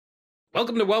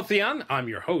Welcome to Wealthion. I'm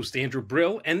your host, Andrew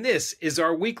Brill, and this is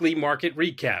our weekly market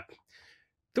recap.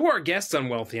 Through our guests on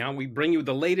Wealthion, we bring you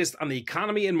the latest on the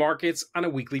economy and markets on a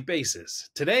weekly basis.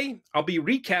 Today, I'll be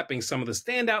recapping some of the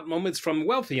standout moments from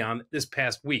Wealthion this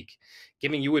past week,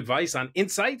 giving you advice on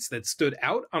insights that stood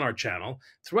out on our channel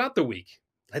throughout the week.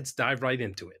 Let's dive right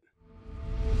into it.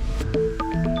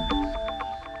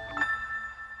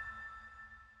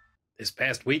 This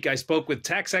past week, I spoke with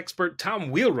tax expert Tom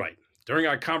Wheelwright. During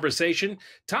our conversation,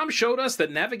 Tom showed us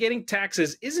that navigating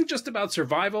taxes isn't just about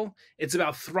survival, it's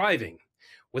about thriving.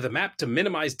 With a map to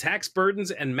minimize tax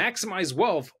burdens and maximize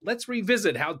wealth, let's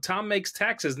revisit how Tom makes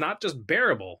taxes not just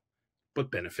bearable, but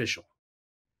beneficial.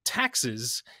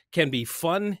 Taxes can be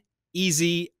fun,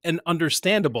 easy, and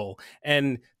understandable.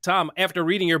 And Tom, after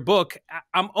reading your book,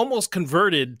 I'm almost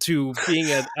converted to being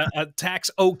a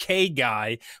tax okay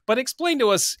guy. But explain to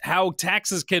us how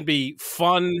taxes can be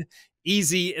fun,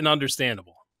 easy, and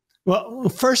understandable. Well,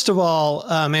 first of all,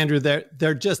 Andrew,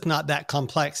 they're just not that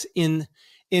complex in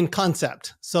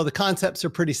concept. So the concepts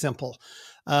are pretty simple.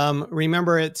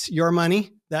 Remember, it's your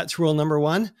money. That's rule number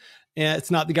one. And it's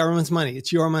not the government's money.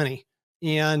 It's your money.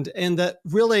 And that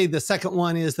really the second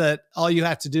one is that all you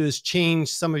have to do is change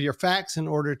some of your facts in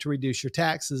order to reduce your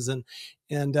taxes. And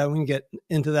we can get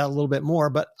into that a little bit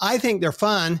more. But I think they're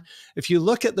fun. If you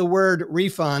look at the word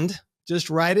refund,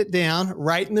 just write it down.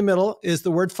 Right in the middle is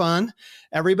the word fun.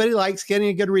 Everybody likes getting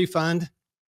a good refund.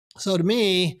 So to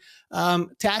me,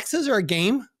 taxes are a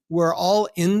game. We're all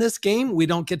in this game. We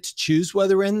don't get to choose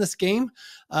whether we're in this game.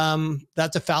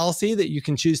 That's a fallacy that you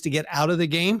can choose to get out of the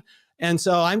game. And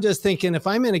so I'm just thinking, if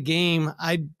I'm in a game,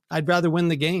 I'd rather win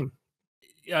the game.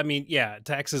 I mean, yeah,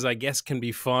 taxes, I guess, can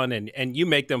be fun, and you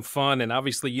make them fun, and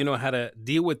obviously you know how to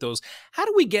deal with those. How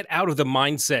do we get out of the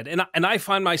mindset? And I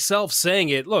find myself saying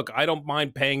it, look, I don't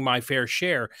mind paying my fair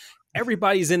share.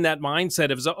 Everybody's in that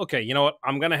mindset of, okay, you know what,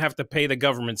 I'm going to have to pay the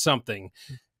government something.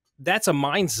 That's a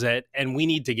mindset, and we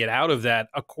need to get out of that,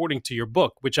 according to your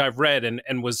book, which I've read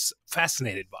and was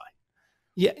fascinated by.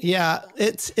 Yeah,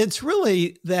 it's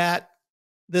really that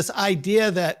this idea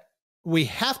that we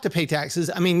have to pay taxes.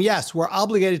 I mean, yes, we're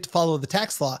obligated to follow the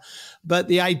tax law, but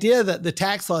the idea that the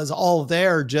tax law is all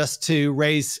there just to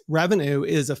raise revenue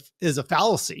is a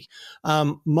fallacy.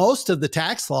 Most of the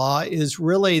tax law is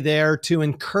really there to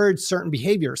encourage certain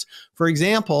behaviors. For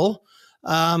example,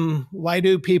 why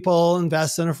do people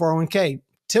invest in a 401k?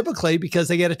 Typically because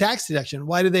they get a tax deduction.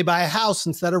 Why do they buy a house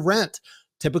instead of rent?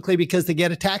 Typically because they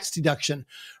get a tax deduction,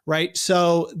 right?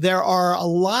 So there are a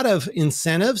lot of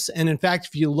incentives. And in fact,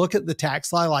 if you look at the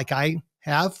tax law, like I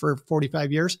have for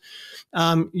 45 years,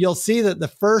 you'll see that the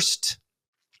first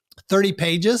 30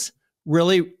 pages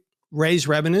really raise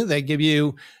revenue. They give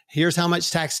you, here's how much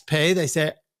tax to pay. They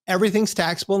say everything's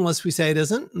taxable unless we say it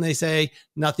isn't. And they say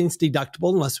nothing's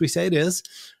deductible unless we say it is.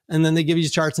 And then they give you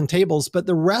charts and tables. But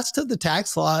the rest of the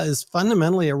tax law is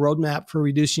fundamentally a roadmap for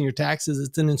reducing your taxes.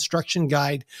 It's an instruction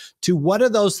guide to what are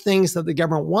those things that the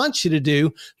government wants you to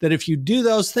do, that if you do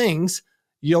those things,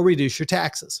 you'll reduce your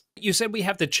taxes. You said we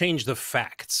have to change the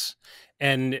facts.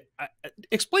 And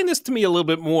explain this to me a little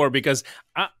bit more, because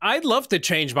I'd love to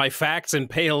change my facts and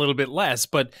pay a little bit less.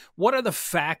 But what are the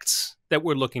facts that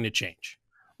we're looking to change?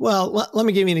 Well, let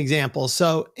me give you an example.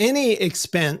 So any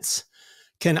expense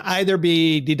can either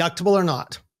be deductible or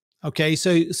not. Okay. So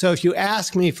if you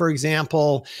ask me, for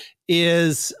example,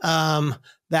 is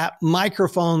that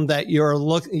microphone that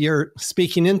you're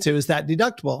speaking into, is that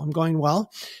deductible? I'm going,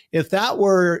 well, if that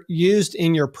were used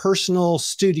in your personal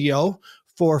studio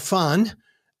for fun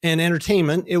and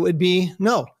entertainment, it would be,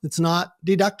 no, it's not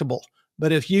deductible.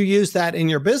 But if you use that in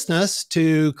your business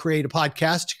to create a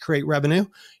podcast, to create revenue,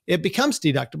 it becomes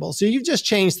deductible. So you've just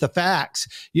changed the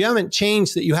facts. You haven't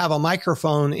changed that you have a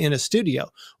microphone in a studio.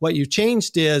 What you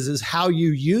changed is how you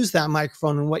use that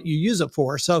microphone and what you use it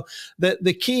for. So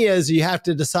the key is you have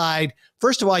to decide,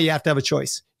 first of all, you have to have a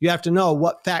choice. You have to know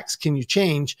what facts can you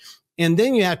change. And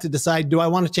then you have to decide, do I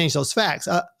want to change those facts?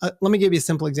 Let me give you a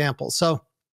simple example. So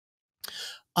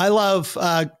my wife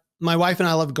and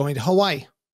I love going to Hawaii.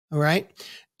 All right.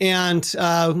 And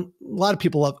a lot of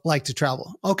people like to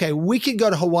travel. Okay, we could go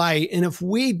to Hawaii, and if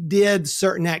we did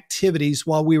certain activities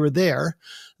while we were there,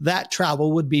 that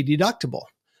travel would be deductible.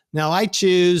 Now, I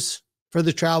choose for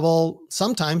the travel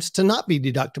sometimes to not be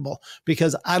deductible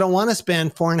because I don't want to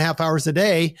spend 4.5 hours a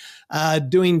day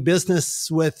doing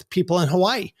business with people in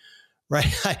Hawaii,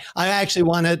 right? I actually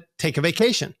want to take a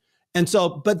vacation. And so,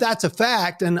 but that's a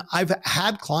fact. And I've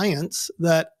had clients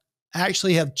that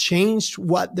actually have changed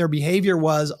what their behavior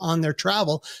was on their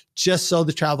travel just so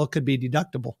the travel could be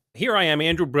deductible. Here I am,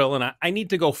 Andrew Brill, and I need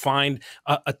to go find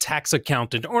a tax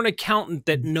accountant or an accountant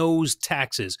that knows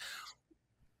taxes.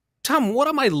 Tom, what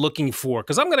am I looking for?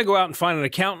 Because I'm going to go out and find an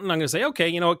accountant. I'm going to say, okay,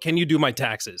 you know what? Can you do my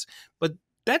taxes? But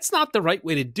that's not the right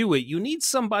way to do it. You need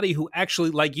somebody who actually,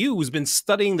 like you, who's been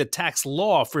studying the tax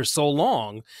law for so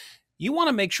long. You want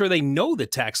to make sure they know the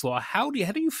tax law. How do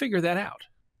you figure that out?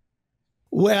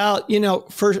 Well,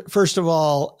 first of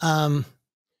all,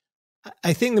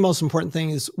 I think the most important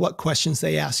thing is what questions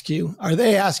they ask you. Are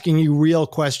they asking you real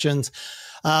questions?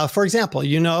 For example,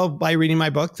 by reading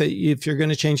my book that if you're going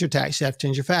to change your tax, you have to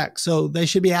change your facts. So they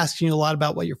should be asking you a lot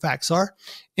about what your facts are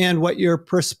and what your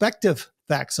prospective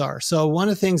facts are. So one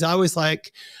of the things I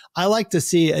like to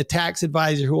see a tax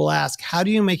advisor who will ask, how do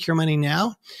you make your money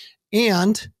now?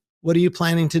 And what are you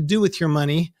planning to do with your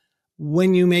money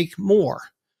when you make more?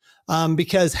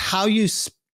 Because how you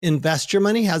invest your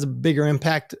money has a bigger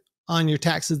impact on your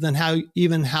taxes than how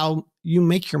you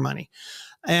make your money.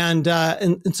 And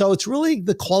so it's really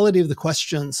the quality of the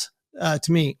questions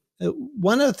to me.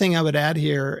 One other thing I would add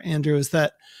here, Andrew, is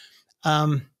that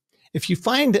if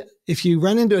you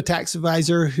run into a tax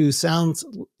advisor who sounds,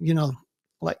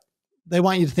 like they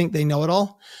want you to think they know it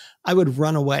all, I would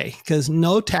run away, because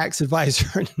no tax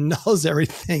advisor knows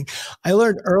everything. I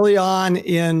learned early on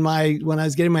when I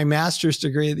was getting my master's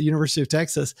degree at the University of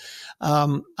Texas,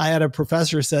 I had a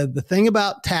professor who said, the thing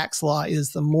about tax law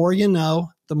is the more you know,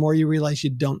 the more you realize you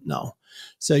don't know.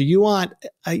 So you want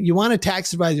a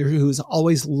tax advisor who's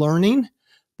always learning,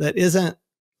 that isn't,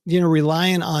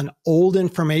 relying on old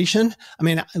information. I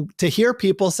mean, to hear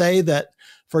people say that,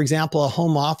 for example, a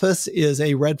home office is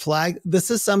a red flag,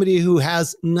 this is somebody who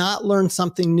has not learned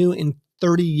something new in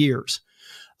 30 years.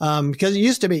 Because it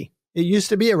used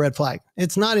to be a red flag.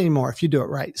 It's not anymore if you do it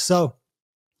right. So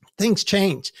things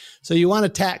change. So you want a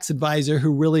tax advisor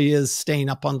who really is staying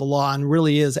up on the law and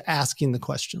really is asking the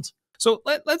questions. So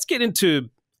let's get into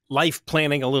life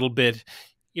planning a little bit.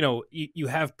 You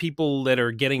have people that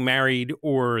are getting married,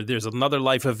 or there's another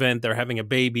life event, they're having a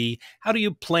baby. How do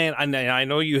you plan? I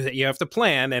know you have to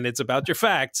plan, and it's about your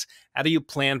facts. How do you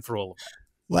plan for all of that?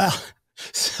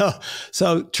 Well,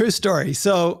 so true story.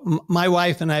 So my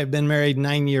wife and I have been married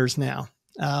 9 years now.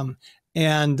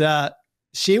 And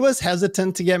she was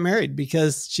hesitant to get married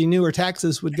because she knew her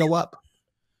taxes would go up.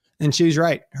 And she was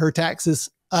right. Her taxes,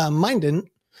 mine didn't.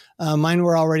 Mine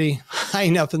were already high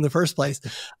enough in the first place,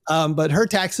 but her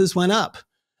taxes went up.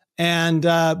 And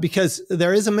because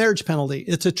there is a marriage penalty,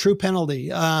 it's a true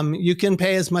penalty. You can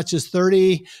pay as much as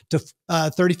 $30,000 to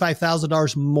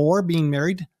 $35,000 more being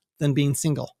married than being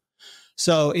single.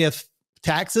 So if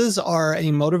taxes are a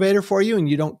motivator for you and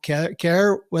you don't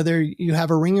care whether you have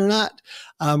a ring or not,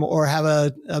 or have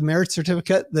a marriage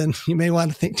certificate, then you may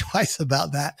want to think twice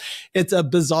about that. It's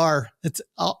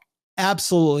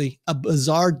absolutely a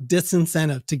bizarre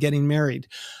disincentive to getting married.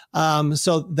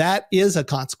 So that is a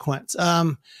consequence.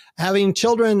 Having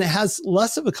children has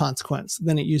less of a consequence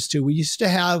than it used to. We used to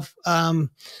have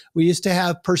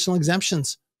personal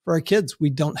exemptions for our kids.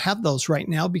 We don't have those right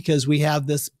now because we have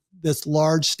this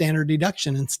large standard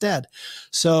deduction instead.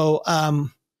 So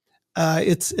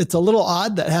it's a little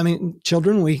odd that having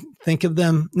children, we think of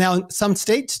them now. Some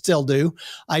states still do.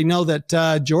 I know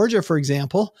that Georgia, for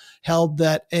example, held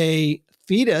that a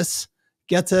fetus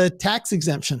gets a tax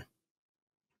exemption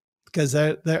because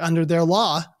they're under their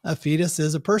law, a fetus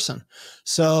is a person,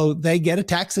 so they get a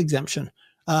tax exemption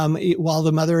while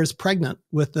the mother is pregnant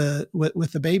with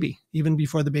the baby, even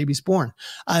before the baby's born.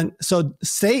 And so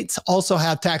states also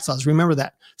have tax laws. Remember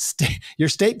that your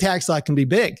state tax law can be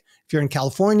big. If you're in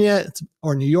California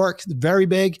or New York, it's very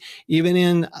big. Even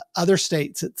in other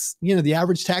states, it's, the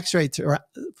average tax rate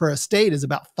for a state is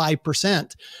about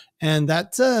 5%. And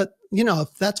that's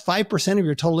if that's 5% of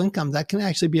your total income, that can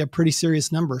actually be a pretty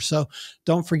serious number. So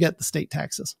don't forget the state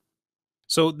taxes.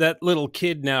 So that little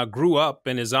kid now grew up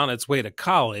and is on its way to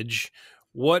college.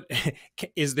 What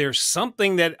is there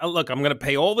something that, look, I'm going to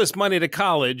pay all this money to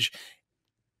college.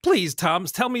 Please, Tom,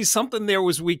 tell me something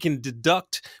we can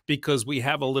deduct because we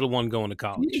have a little one going to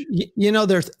college.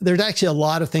 There's actually a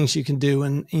lot of things you can do,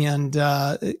 and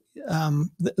a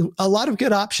lot of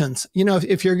good options.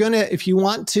 If you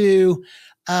want to,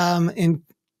 and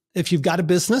if you've got a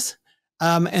business,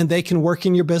 and they can work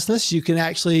in your business, you can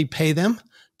actually pay them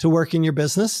to work in your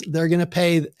business. They're going to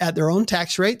pay at their own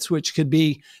tax rates, which could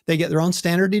be, they get their own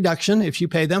standard deduction if you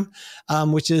pay them,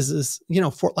 which is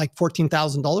for like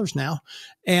 $14,000 now.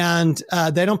 And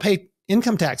they don't pay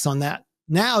income tax on that.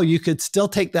 Now you could still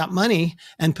take that money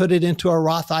and put it into a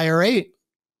Roth IRA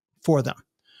for them,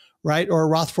 right? Or a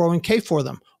Roth 401k for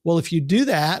them. Well, if you do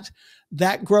that,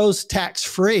 that grows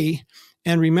tax-free.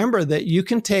 And remember that you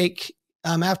can take,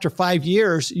 after 5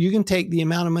 years, you can take the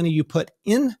amount of money you put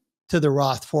in to the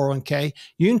Roth 401k,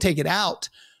 you can take it out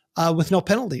with no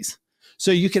penalties.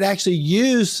 So you could actually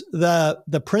use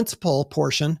the principal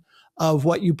portion of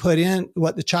what you put in,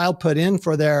 what the child put in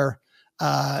for their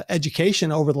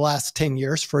education over the last 10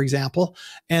 years, for example,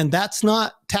 and that's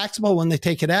not taxable when they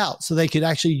take it out. So they could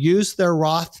actually use their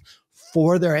Roth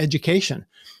for their education.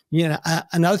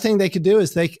 Another thing they could do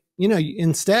is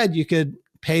instead you could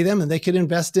pay them and they could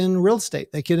invest in real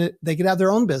estate. They could have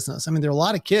their own business. I mean, there are a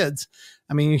lot of kids.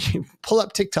 I mean, you pull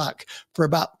up TikTok for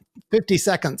about 50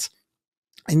 seconds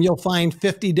and you'll find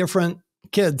 50 different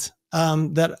kids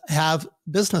that have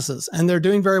businesses and they're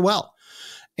doing very well.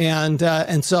 And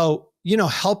so,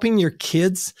 helping your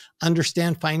kids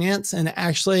understand finance and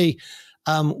actually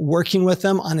working with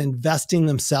them on investing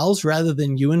themselves rather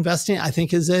than you investing, I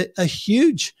think is a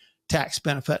huge tax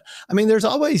benefit. I mean, there's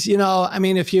always,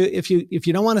 if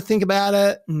you don't want to think about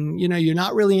it and, you're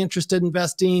not really interested in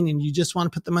investing and you just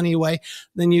want to put the money away,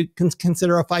 then you can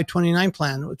consider a 529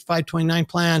 plan. With 529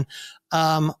 plan,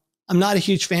 I'm not a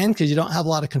huge fan because you don't have a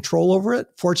lot of control over it.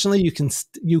 Fortunately,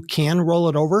 you can roll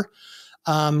it over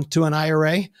to an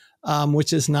IRA,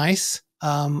 which is nice,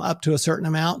 up to a certain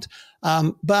amount.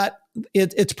 But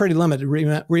it's pretty limited.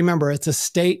 Remember, it's a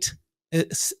state.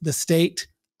 The state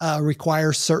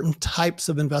requires certain types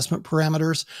of investment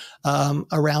parameters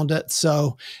around it.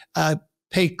 So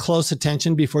pay close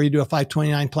attention before you do a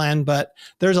 529 plan. But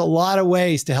there's a lot of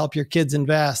ways to help your kids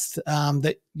invest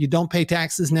that you don't pay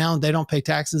taxes now and they don't pay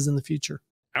taxes in the future.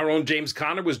 Our own James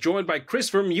Conner was joined by Chris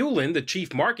Vermuelen, the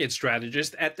chief market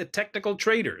strategist at the Technical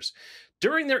Traders.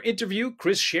 During their interview,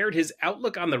 Chris shared his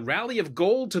outlook on the rally of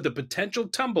gold to the potential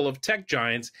tumble of tech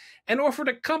giants and offered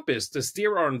a compass to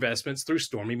steer our investments through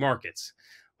stormy markets.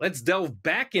 Let's delve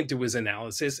back into his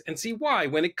analysis and see why,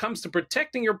 when it comes to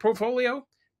protecting your portfolio,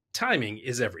 timing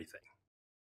is everything.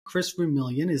 Chris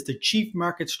Vermuelen is the chief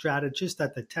market strategist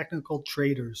at the Technical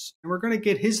Traders, and we're going to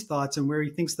get his thoughts on where he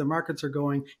thinks the markets are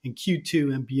going in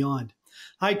Q2 and beyond.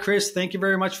 Hi, Chris. Thank you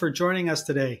very much for joining us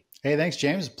today. Hey, thanks,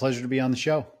 James. Pleasure to be on the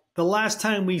show. The last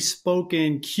time we spoke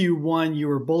in Q1, you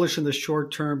were bullish in the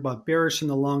short term, but bearish in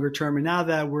the longer term. And now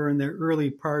that we're in the early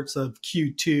parts of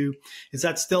Q2, is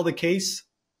that still the case?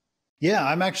 Yeah,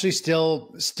 I'm actually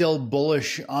still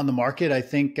bullish on the market. I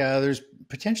think there's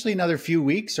potentially another few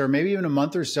weeks or maybe even a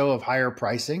month or so of higher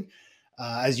pricing.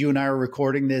 As you and I are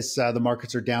recording this, the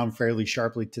markets are down fairly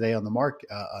sharply today on the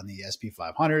on the SP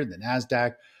 500, the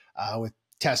NASDAQ, with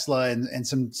Tesla and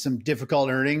some difficult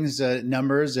earnings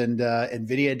numbers and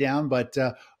Nvidia down. But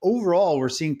overall, we're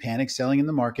seeing panic selling in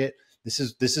the market. This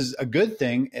is a good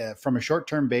thing from a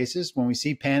short-term basis. When we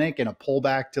see panic and a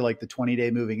pullback to like the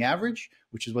 20-day moving average,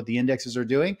 which is what the indexes are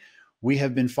doing, we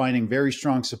have been finding very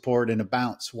strong support and a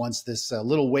bounce once this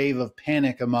little wave of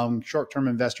panic among short-term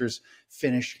investors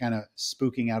finish kind of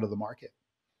spooking out of the market.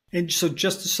 And so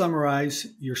just to summarize,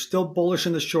 you're still bullish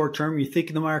in the short term. You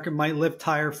think the market might lift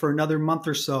higher for another month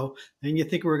or so. Then you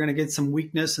think we're going to get some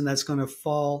weakness and that's going to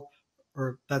fall,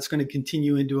 or that's going to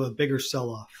continue into a bigger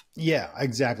sell-off. Yeah,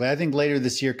 exactly. I think later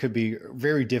this year could be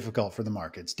very difficult for the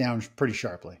markets, down pretty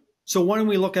sharply. So why don't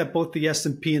we look at both the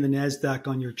S&P and the NASDAQ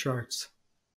on your charts?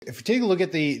 If you take a look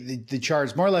at the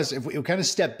charts, more or less, if we kind of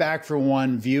step back for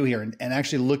one view here and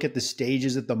actually look at the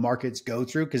stages that the markets go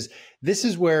through, because this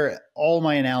is where all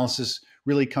my analysis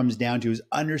really comes down to, is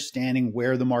understanding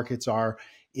where the markets are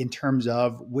in terms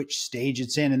of which stage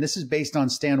it's in. And this is based on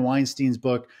Stan Weinstein's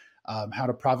book, How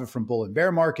to Profit from Bull and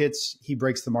Bear Markets. He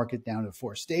breaks the market down to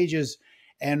 4 stages.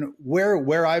 And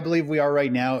where I believe we are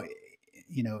right now,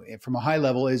 from a high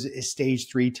level, is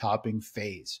stage 3 topping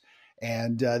phase.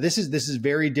 And this is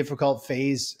very difficult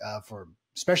phase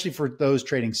especially for those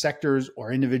trading sectors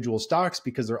or individual stocks,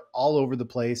 because they're all over the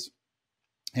place.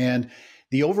 And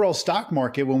the overall stock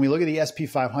market, when we look at the SP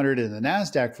 500 and the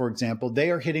NASDAQ, for example, they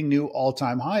are hitting new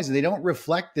all-time highs. They don't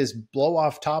reflect this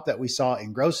blow-off top that we saw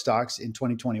in growth stocks in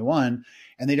 2021,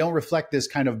 and they don't reflect this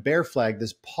kind of bear flag,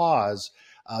 this pause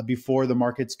before the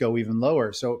markets go even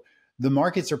lower. So the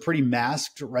markets are pretty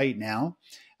masked right now.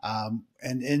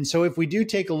 And so if we do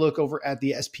take a look over at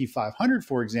the SP 500,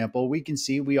 for example, we can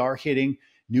see we are hitting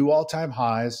new all-time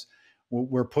highs.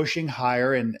 We're pushing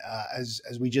higher. And as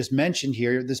we just mentioned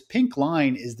here, this pink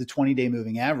line is the 20-day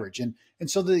moving average. And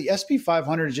so the SP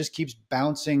 500 just keeps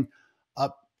bouncing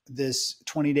up this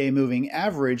 20-day moving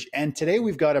average. And today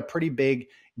we've got a pretty big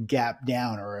gap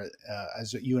down, or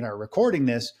as you and I are recording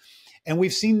this. And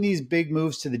we've seen these big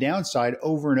moves to the downside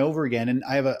over and over again. And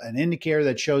I have an indicator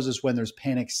that shows us when there's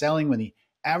panic selling, when the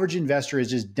average investor is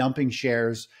just dumping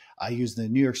shares. I use the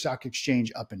New York Stock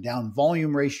Exchange up and down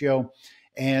volume ratio.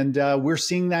 And we're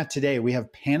seeing that today. We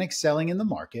have panic selling in the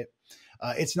market.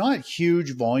 It's not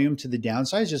huge volume to the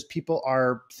downside. It's just people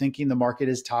are thinking the market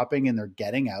is topping and they're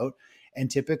getting out. And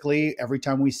typically, every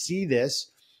time we see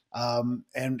this,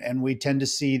 and we tend to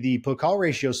see the put call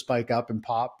ratio spike up and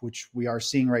pop, which we are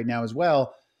seeing right now as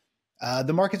well.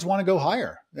 The markets want to go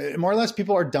higher. More or less,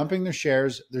 people are dumping their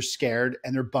shares. They're scared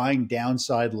and they're buying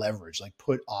downside leverage, like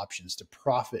put options to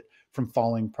profit from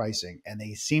falling pricing. And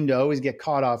they seem to always get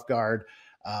caught off guard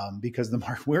because the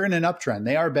market, we're in an uptrend.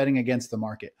 They are betting against the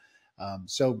market.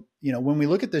 So, when we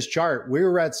look at this chart,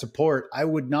 we're at support. I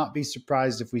would not be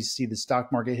surprised if we see the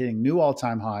stock market hitting new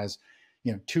all-time highs,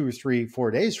 2 or 3,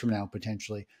 4 days from now,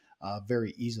 potentially,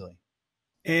 very easily.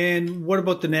 And what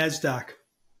about the NASDAQ?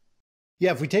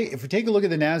 Yeah, if we take a look at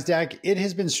the NASDAQ, it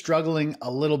has been struggling a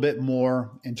little bit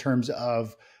more in terms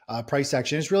of price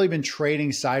action. It's really been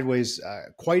trading sideways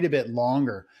quite a bit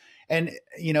longer. And,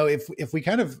 if we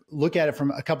kind of look at it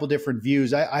from a couple different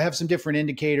views, I have some different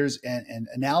indicators and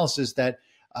analysis that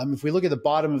if we look at the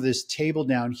bottom of this table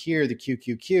down here, the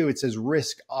QQQ, it says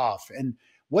risk off. And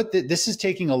this is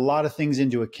taking a lot of things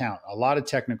into account, a lot of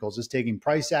technicals. It's taking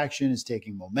price action, it's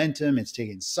taking momentum, it's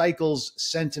taking cycles,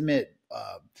 sentiment,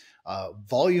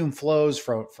 volume flows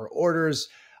for orders.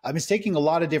 It's taking a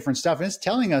lot of different stuff. And it's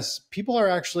telling us people are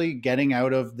actually getting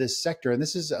out of this sector. And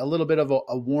this is a little bit of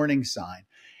a warning sign.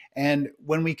 And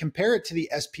when we compare it to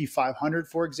the SP 500,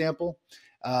 for example,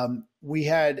 we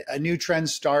had a new trend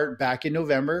start back in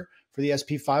November for the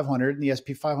SP 500, and the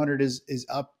SP 500 is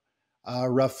up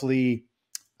roughly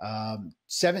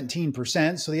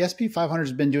 17%. So the SP 500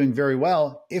 has been doing very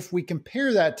well. If we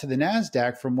compare that to the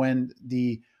NASDAQ from when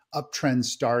the uptrend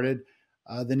started,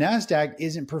 the NASDAQ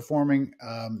isn't performing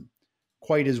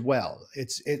quite as well.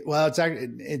 It's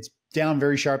down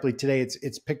very sharply today.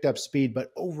 It's picked up speed,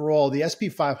 but overall, the SP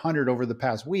 500 over the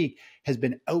past week has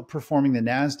been outperforming the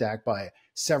NASDAQ by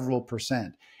several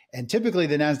percent. And typically,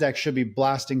 the NASDAQ should be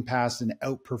blasting past and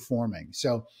outperforming.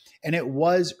 So, and it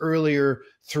was earlier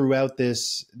throughout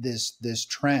this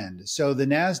trend. So the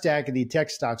NASDAQ and the tech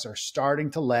stocks are starting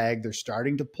to lag. They're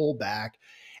starting to pull back.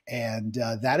 And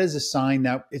that is a sign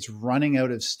that it's running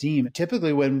out of steam.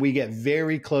 Typically, when we get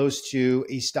very close to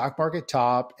a stock market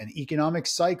top, an economic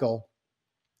cycle,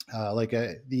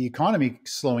 the economy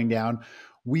slowing down,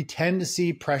 we tend to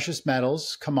see precious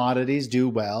metals, commodities do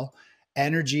well.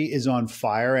 Energy is on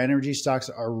fire. Energy stocks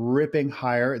are ripping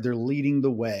higher. They're leading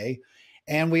the way.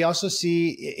 And we also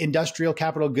see industrial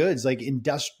capital goods, like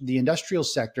the industrial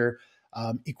sector,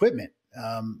 equipment,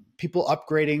 people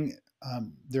upgrading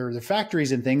their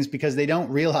factories and things because they don't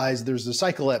realize there's a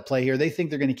cycle at play here. They think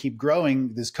they're going to keep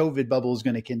growing. This COVID bubble is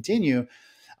going to continue,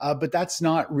 but that's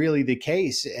not really the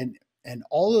case. And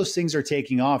all those things are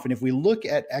taking off. And if we look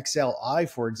at XLI,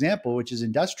 for example, which is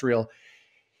industrial,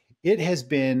 it has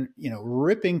been,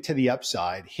 ripping to the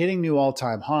upside, hitting new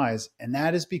all-time highs. And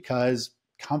that is because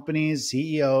companies,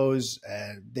 CEOs,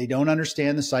 they don't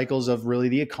understand the cycles of really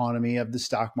the economy of the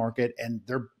stock market, and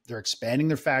they're expanding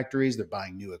their factories, they're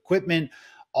buying new equipment,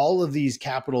 all of these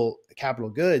capital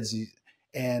goods,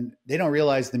 and they don't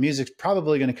realize the music's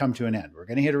probably going to come to an end. We're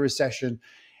going to hit a recession.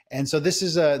 And so this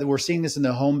is we're seeing this in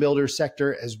the home builder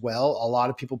sector as well. A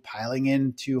lot of people piling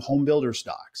into home builder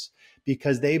stocks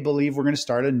because they believe we're going to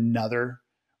start another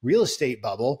real estate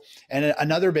bubble and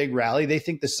another big rally. They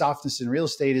think the softness in real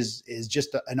estate is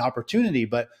just an opportunity,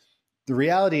 but the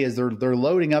reality is they're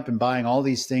loading up and buying all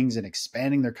these things and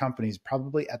expanding their companies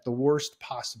probably at the worst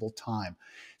possible time.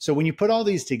 So when you put all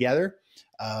these together,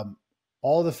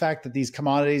 all the fact that these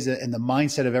commodities and the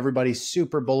mindset of everybody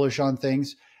super bullish on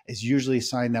things is usually a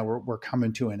sign that we're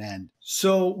coming to an end.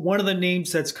 So one of the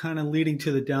names that's kind of leading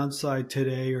to the downside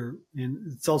today,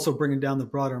 and it's also bringing down the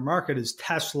broader market, is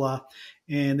Tesla.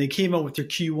 And they came out with their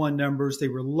Q1 numbers. They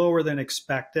were lower than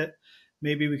expected.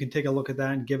 Maybe we can take a look at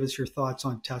that and give us your thoughts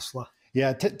on Tesla.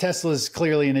 Yeah, Tesla is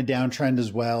clearly in a downtrend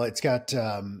as well. It's got,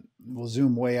 we'll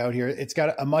zoom way out here. It's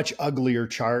got a much uglier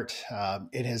chart.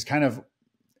 It has kind of,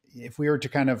 if we were to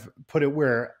kind of put it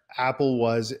where Apple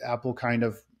was, Apple kind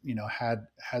of,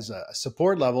 has a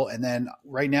support level. And then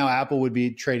right now, Apple would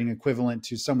be trading equivalent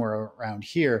to somewhere around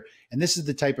here. And this is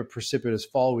the type of precipitous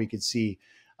fall we could see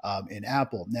in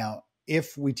Apple. Now,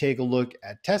 if we take a look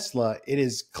at Tesla, it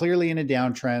is clearly in a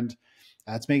downtrend.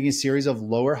 It's making a series of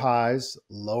lower highs,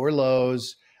 lower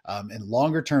lows, and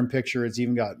longer term picture. It's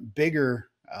even got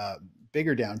bigger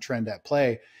downtrend at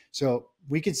play. So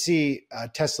we could see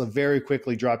Tesla very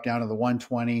quickly drop down to the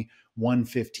 120,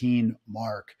 115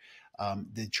 mark.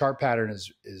 The chart pattern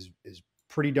is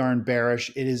pretty darn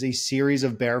bearish. It is a series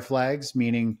of bear flags,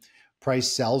 meaning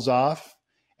price sells off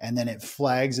and then it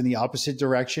flags in the opposite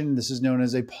direction. This is known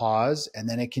as a pause, and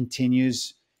then it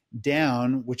continues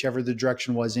down, whichever the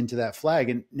direction was, into that flag.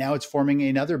 And now it's forming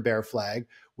another bear flag,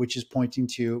 which is pointing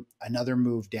to another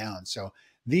move down. So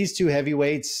these two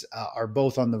heavyweights are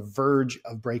both on the verge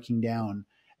of breaking down.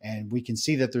 And we can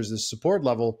see that there's this support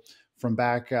level from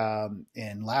back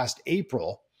in last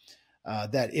April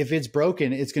that if it's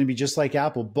broken, it's going to be just like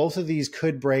Apple. Both of these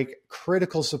could break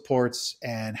critical supports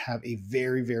and have a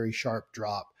very, very sharp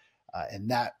drop.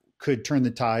 And that could turn the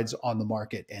tides on the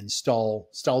market and stall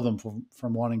them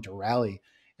from wanting to rally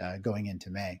going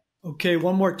into May. Okay,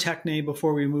 one more tech name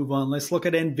before we move on. Let's look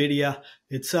at NVIDIA.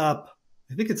 It's up,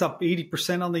 I think it's up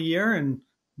 80% on the year, and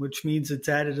which means it's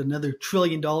added another $1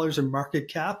 trillion in market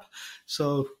cap.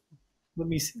 So let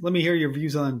me hear your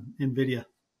views on NVIDIA.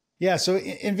 Yeah, so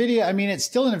NVIDIA, I mean, it's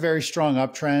still in a very strong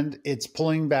uptrend. It's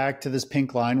pulling back to this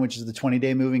pink line, which is the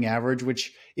 20-day moving average,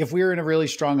 which if we were in a really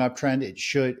strong uptrend, it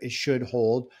should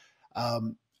hold.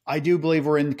 I do believe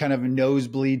we're in kind of a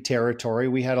nosebleed territory.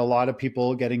 We had a lot of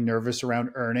people getting nervous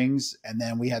around earnings, and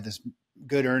then we had this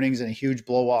good earnings and a huge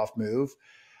blow-off move.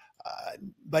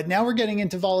 But now we're getting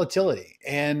into volatility,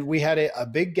 and we had a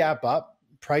big gap up.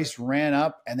 Price ran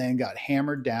up and then got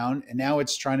hammered down, and now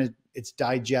it's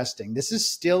digesting. This is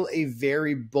still a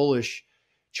very bullish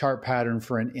chart pattern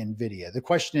for NVIDIA. The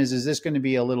question is this going to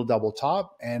be a little double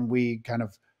top and we kind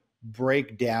of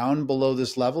break down below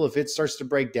this level? If it starts to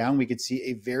break down, we could see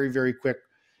a very, very quick,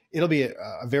 it'll be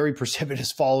a very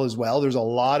precipitous fall as well. There's a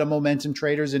lot of momentum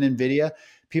traders in NVIDIA,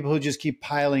 people who just keep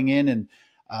piling in, and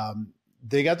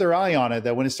they got their eye on it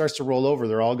that when it starts to roll over,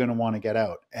 they're all going to want to get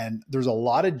out. And there's a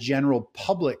lot of general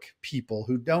public people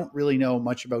who don't really know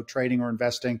much about trading or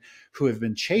investing who have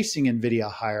been chasing NVIDIA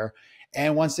higher.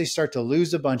 And once they start to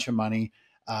lose a bunch of money,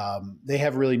 they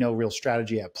have really no real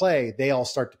strategy at play. They all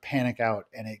start to panic out,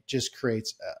 and it just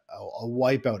creates a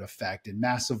wipeout effect in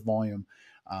massive volume.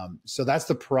 So that's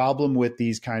the problem with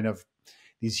these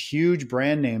huge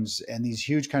brand names and these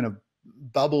huge kind of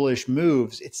bubble-ish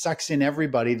moves. It sucks in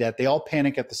everybody that they all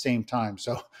panic at the same time.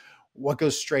 So what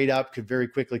goes straight up could very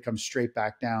quickly come straight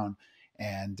back down,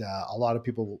 and a lot of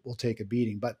people will take a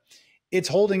beating. But it's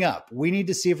holding up. We need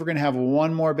to see if we're going to have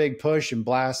one more big push and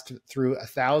blast through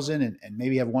 1,000 and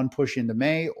maybe have one push into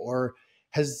May, or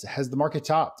has the market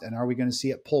topped, and are we going to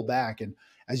see it pull back? And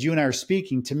as you and I are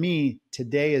speaking, to me,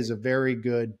 today is a very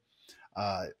good,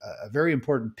 a very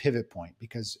important pivot point,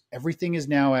 because everything is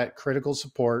now at critical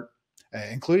support,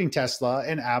 including Tesla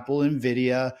and Apple,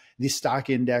 NVIDIA, these stock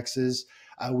indexes.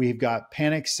 We've got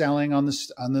panic selling on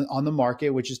the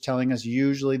market, which is telling us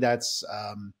usually that's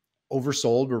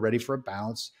oversold. We're ready for a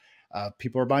bounce.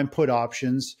 People are buying put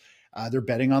options. They're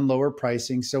betting on lower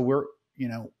pricing. So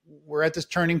we're at this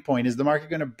turning point. Is the market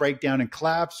going to break down and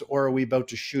collapse, or are we about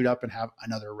to shoot up and have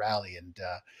another rally? And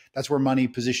that's where money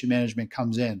position management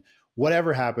comes in.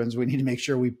 Whatever happens, we need to make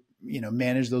sure we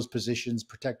manage those positions,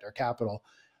 protect our capital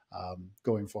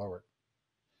going forward.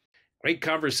 Great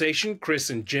conversation, Chris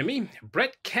and Jimmy.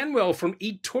 Bret Kenwell from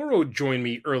eToro joined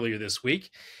me earlier this week.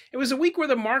 It was a week where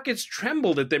the markets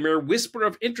trembled at the mere whisper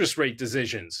of interest rate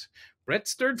decisions. Bret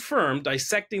stood firm,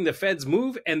 dissecting the Fed's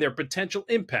move and their potential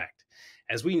impact.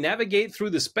 As we navigate through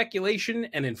the speculation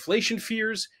and inflation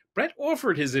fears, Bret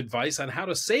offered his advice on how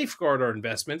to safeguard our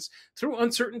investments through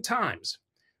uncertain times.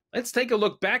 Let's take a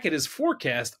look back at his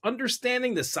forecast,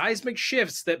 understanding the seismic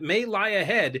shifts that may lie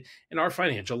ahead in our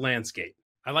financial landscape.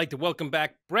 I'd like to welcome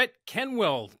back Bret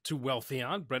Kenwell to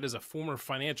Wealthion. Bret is a former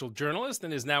financial journalist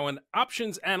and is now an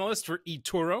options analyst for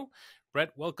eToro.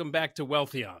 Bret, welcome back to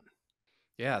Wealthion.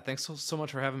 Yeah, thanks so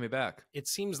much for having me back. It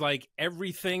seems like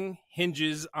everything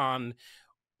hinges on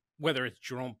whether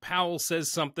it's Raoul Pal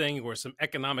says something or some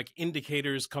economic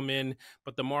indicators come in,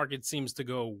 but the market seems to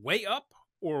go way up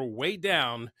or way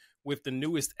down with the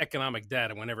newest economic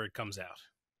data whenever it comes out.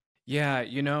 Yeah,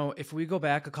 if we go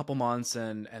back a couple months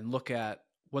and look at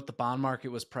what the bond market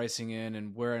was pricing in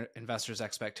and where investors'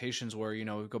 expectations were,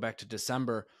 we go back to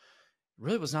December,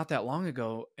 really was not that long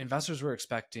ago. Investors were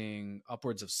expecting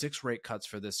upwards of 6 rate cuts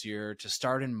for this year to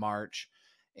start in March.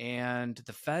 And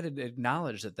the Fed had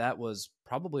acknowledged that was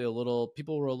probably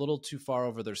people were a little too far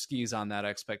over their skis on that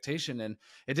expectation. And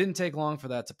it didn't take long for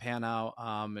that to pan out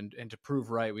and to prove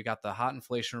right. We got the hot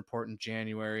inflation report in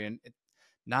January, and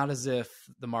not as if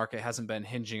the market hasn't been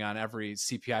hinging on every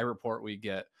CPI report we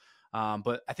get.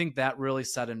 But I think that really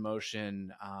set in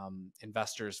motion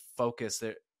investors' focus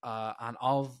on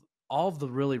all of the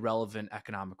really relevant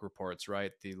economic reports,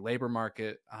 right? The labor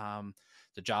market,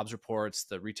 the jobs reports,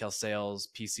 the retail sales,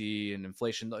 PCE, and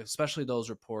inflation, especially those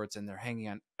reports, and they're hanging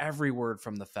on every word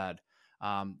from the Fed,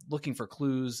 looking for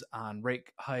clues on rate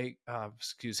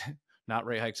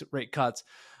cuts.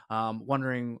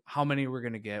 wondering how many we're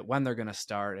going to get, when they're going to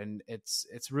start. And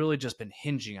it's really just been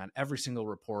hinging on every single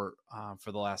report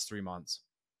for the last 3 months.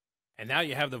 And now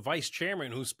you have the vice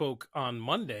chairman who spoke on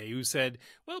Monday who said,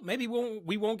 well, maybe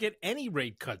we won't get any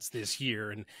rate cuts this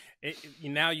year. And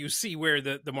now you see where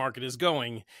the market is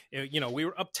going. We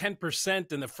were up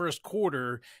 10% in the first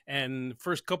quarter, and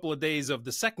first couple of days of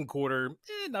the second quarter,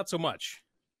 not so much.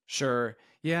 Sure.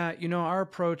 Yeah. Our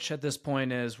approach at this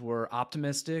point is we're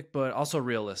optimistic, but also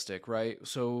realistic, right?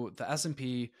 So the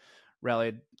S&P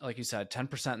rallied, like you said,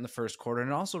 10% in the first quarter,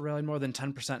 and it also rallied more than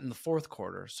 10% in the fourth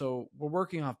quarter. So we're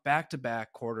working off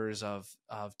back-to-back quarters of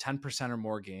 10% or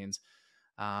more gains.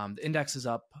 The index is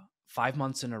up 5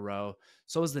 months in a row.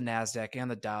 So is the NASDAQ and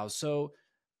the Dow. So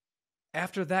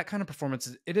after that kind of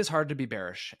performance, it is hard to be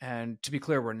bearish. And to be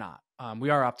clear, we're not. We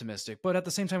are optimistic, but at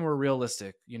the same time, we're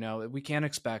realistic. We can't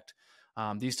expect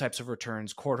these types of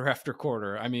returns quarter after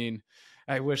quarter. I mean,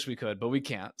 I wish we could, but we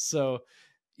can't. So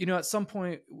at some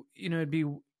point,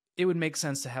 it would make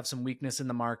sense to have some weakness in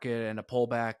the market and a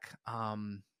pullback.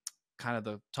 Kind of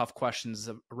the tough questions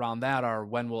around that are,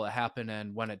 when will it happen?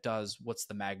 And when it does, what's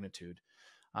the magnitude?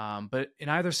 But in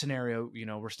either scenario,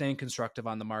 we're staying constructive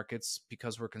on the markets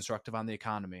because we're constructive on the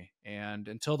economy. And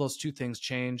until those two things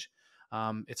change,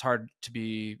 it's hard to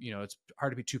be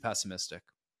too pessimistic.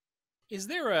 Is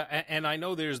there and I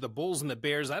know there's the bulls and the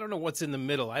bears. I don't know what's in the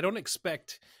middle. I don't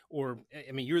expect,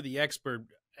 you're the expert,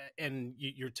 and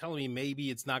you're telling me maybe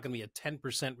it's not going to be a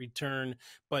 10% return,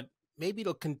 but maybe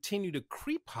it'll continue to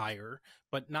creep higher,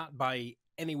 but not by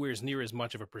anywhere near as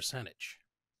much of a percentage.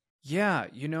 Yeah,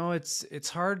 it's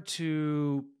hard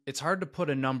to put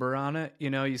a number on it.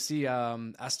 You see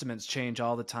estimates change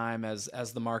all the time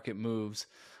as the market moves.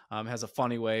 Has a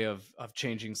funny way of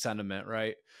changing sentiment,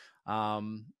 right?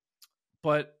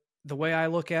 But the way I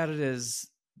look at it is,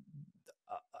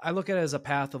 I look at it as a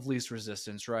path of least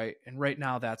resistance, right? And right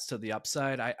now that's to the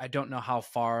upside. I don't know how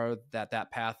far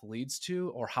that path leads to,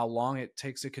 or how long it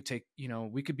takes. It could take,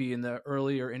 we could be in the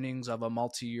earlier innings of a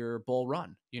multi-year bull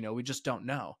run. We just don't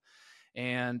know.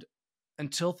 And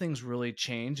until things really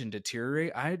change and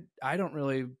deteriorate, I don't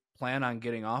really plan on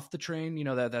getting off the train.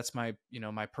 That's my,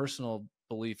 my personal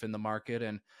belief in the market.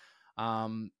 And,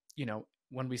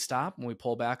 when we stop, when we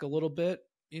pull back a little bit,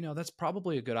 that's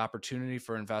probably a good opportunity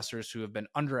for investors who have been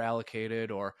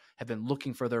underallocated or have been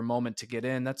looking for their moment to get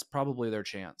in. That's probably their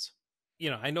chance.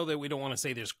 I know that we don't want to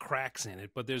say there's cracks in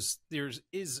it, but there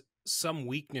is some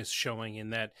weakness showing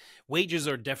in that wages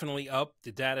are definitely up.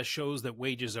 The data shows that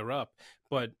wages are up,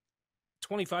 but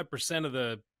 25% of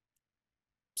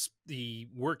the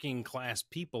working class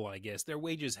people, I guess, their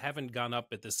wages haven't gone up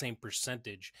at the same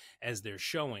percentage as they're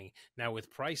showing. Now,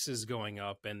 with prices going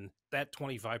up and that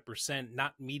 25%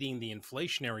 not meeting the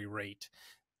inflationary rate,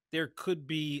 there could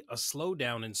be a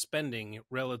slowdown in spending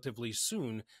relatively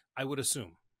soon, I would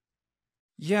assume.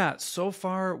 Yeah, so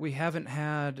far we haven't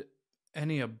had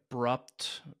any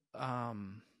abrupt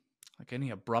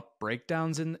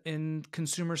breakdowns in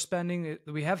consumer spending.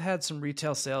 We have had some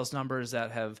retail sales numbers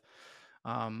that have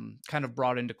kind of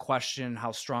brought into question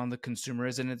how strong the consumer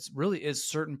is, and it really is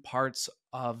certain parts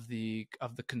of the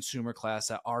consumer class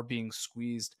that are being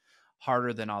squeezed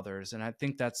harder than others, and I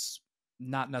think that's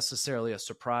not necessarily a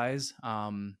surprise,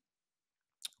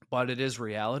 but it is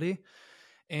reality.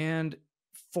 And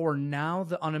for now,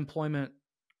 the unemployment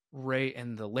rate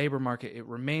and the labor market, it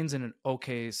remains in an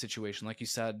okay situation, like you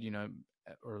said,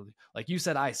 or like you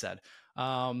said, I said,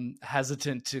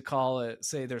 hesitant to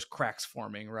say there's cracks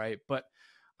forming, right? But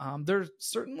there's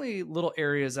certainly little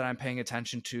areas that I'm paying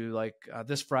attention to, like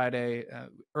this Friday,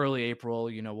 early April,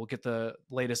 we'll get the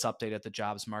latest update at the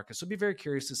jobs market. So be very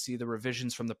curious to see the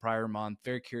revisions from the prior month,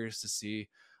 very curious to see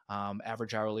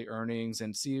average hourly earnings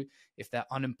and see if that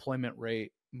unemployment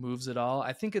rate moves at all.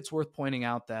 I think it's worth pointing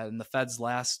out that in the Fed's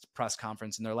last press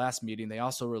conference, in their last meeting, they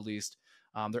also released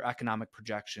their economic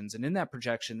projections. And in that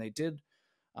projection, they did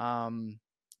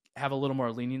have a little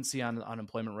more leniency on the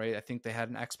unemployment rate. I think they had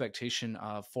an expectation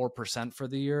of 4% for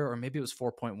the year, or maybe it was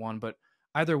 4.1, but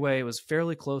either way, it was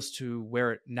fairly close to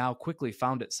where it now quickly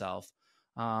found itself.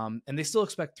 And they still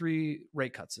expect 3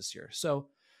 rate cuts this year. So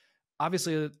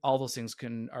obviously all those things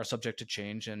are subject to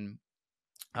change. And,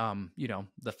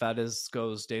 the Fed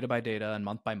goes data by data and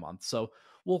month by month. So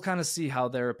we'll kind of see how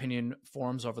their opinion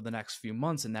forms over the next few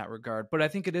months in that regard. But I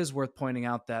think it is worth pointing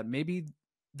out that maybe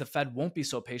the Fed won't be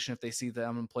so patient if they see the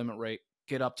unemployment rate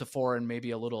get up to 4 and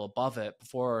maybe a little above it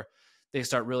before they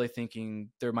start really thinking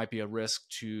there might be a risk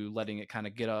to letting it kind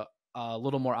of get a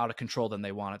little more out of control than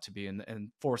they want it to be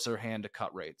and force their hand to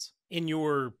cut rates. In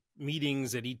your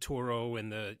meetings at eToro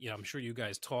and I'm sure you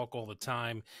guys talk all the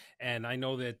time, and I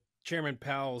know that Chairman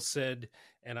Powell said,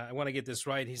 and I want to get this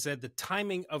right, he said the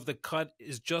timing of the cut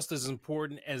is just as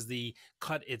important as the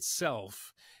cut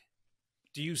itself.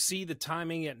 Do you see the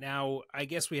timing at now? I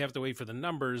guess we have to wait for the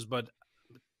numbers, but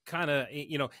kind of,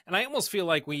 and I almost feel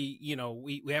like we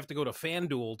have to go to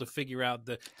FanDuel to figure out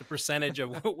the percentage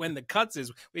of when the cuts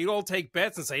is. We all take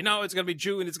bets and say, no, it's going to be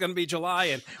June, it's going to be July,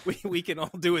 and we can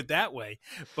all do it that way.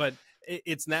 But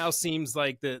it's now seems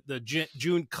like the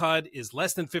June cut is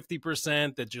less than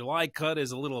 50%. The July cut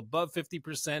is a little above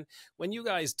 50%. When you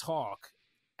guys talk,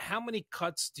 how many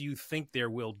cuts do you think there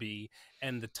will be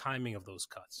and the timing of those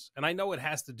cuts? And I know it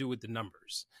has to do with the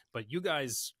numbers, but you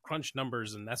guys crunch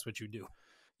numbers and that's what you do.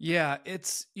 Yeah,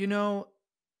 it's,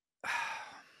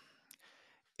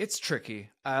 it's tricky.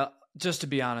 Just to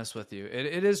be honest with you,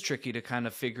 it is tricky to kind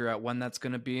of figure out when that's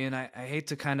going to be. And I hate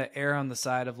to kind of err on the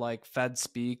side of like Fed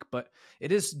speak, but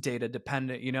it is data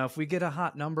dependent. If we get a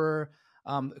hot number,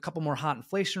 a couple more hot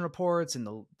inflation reports, and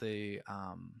the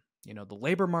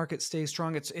labor market stays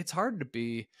strong, it's hard to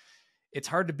be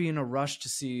in a rush to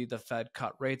see the Fed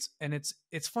cut rates. And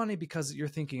it's funny because you're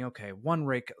thinking, okay, one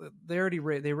rate, they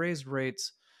raised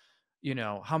rates,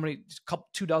 how many,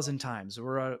 24 times.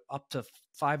 We're up to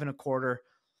 5.25.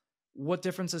 What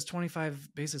difference is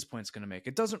 25 basis points going to make?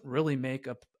 It doesn't really make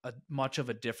a much of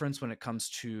a difference when it comes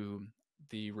to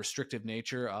the restrictive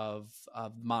nature of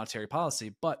monetary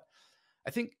policy, but I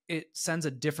think it sends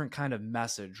a different kind of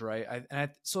message, right?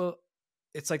 So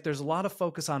it's like there's a lot of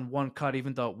focus on one cut,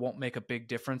 even though it won't make a big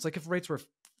difference. Like if rates were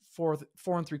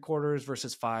 4.75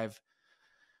 versus 5,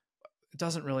 it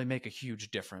doesn't really make a huge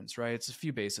difference, right? It's a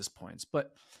few basis points,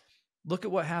 but look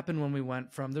at what happened when we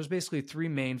went from, there's basically three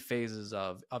main phases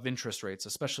of interest rates,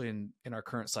 especially in our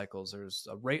current cycles. There's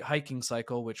a rate hiking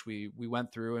cycle, which we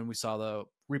went through, and we saw the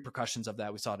repercussions of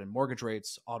that. We saw it in mortgage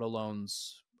rates, auto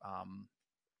loans,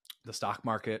 the stock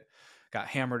market got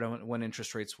hammered when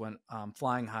interest rates went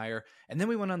flying higher. And then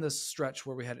we went on this stretch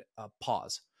where we had a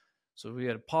pause. So we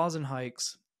had a pause in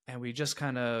hikes, and we just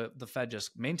the Fed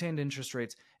just maintained interest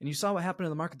rates. And you saw what happened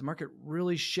in the market. The market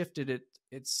really shifted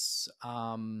its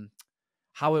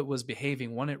how it was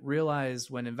behaving when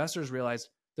investors realized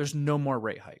there's no more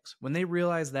rate hikes. When they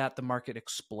realized that, the market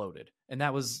exploded. And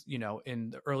that was, in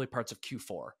the early parts of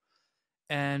Q4.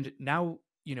 And now,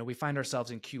 we find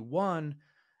ourselves in Q1,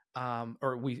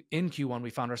 in Q1, we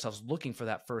found ourselves looking for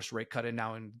that first rate cut. And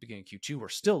now in the beginning of Q2, we're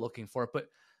still looking for it. But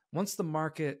once the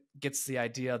market gets the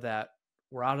idea that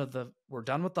we're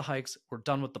done with the hikes, we're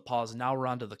done with the pause, now we're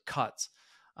on to the cuts,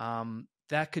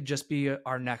 that could just be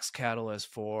our next catalyst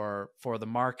for the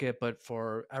market, but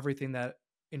for everything that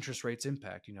interest rates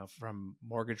impact, from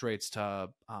mortgage rates to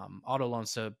auto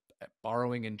loans to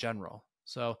borrowing in general.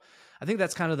 So I think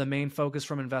that's kind of the main focus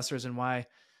from investors, and why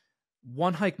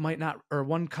one cut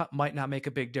might not make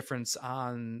a big difference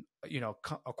on, a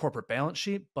corporate balance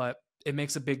sheet, but it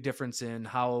makes a big difference in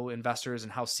how investors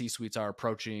and how C-suites are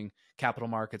approaching capital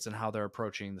markets and how they're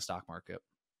approaching the stock market.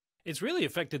 It's really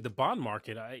affected the bond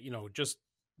market. The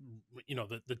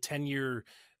 10-year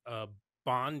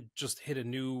bond just hit a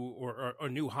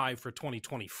new high for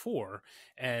 2024.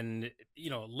 And,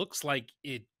 it looks like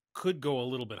it could go a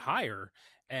little bit higher.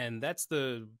 And that's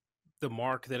the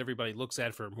mark that everybody looks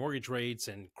at for mortgage rates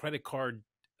and credit card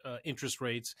interest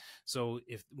rates. So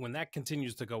when that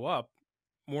continues to go up,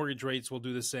 mortgage rates will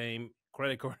do the same.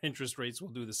 Credit card interest rates will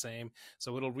do the same.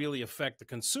 So it'll really affect the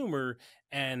consumer,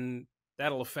 and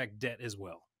that'll affect debt as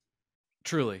well.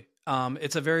 Truly.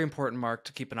 It's a very important mark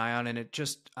to keep an eye on. And it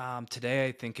just, today,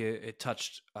 I think it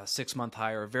touched a 6-month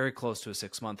high, or very close to a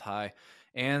 6-month high.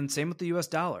 And same with the US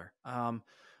dollar.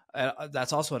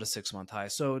 That's also at a 6-month high.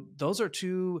 So those are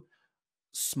two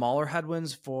smaller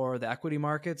headwinds for the equity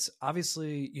markets.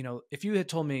 Obviously, if you had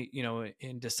told me,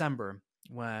 in December,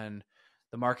 when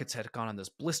the markets had gone on this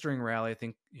blistering rally, I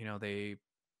think, they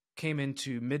came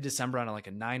into mid-December on like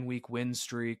a 9-week win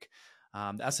streak.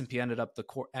 The S&P ended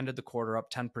the quarter up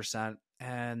 10%,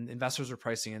 and investors were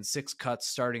pricing in 6 cuts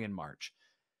starting in March.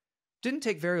 Didn't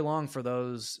take very long for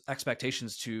those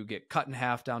expectations to get cut in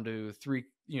half down to 3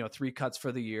 cuts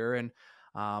for the year. And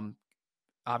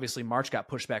obviously March got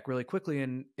pushed back really quickly.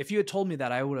 And if you had told me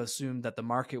that, I would have assumed that the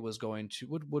market was going to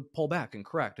would pull back and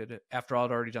correct it. After all, it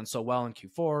had already done so well in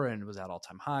Q4 and was at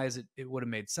all-time highs. It would have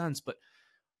made sense, but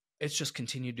it's just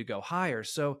continued to go higher.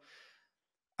 So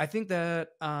I think that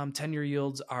 10-year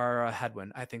yields are a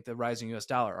headwind. I think the rising US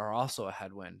dollar are also a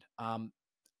headwind.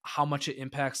 How much it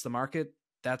impacts the market,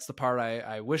 that's the part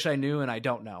I wish I knew, and I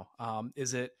don't know.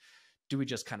 Do we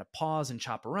just kind of pause and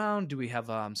chop around? Do we have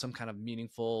some kind of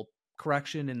meaningful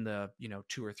correction in the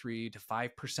 2 or 3 to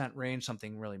 5% range,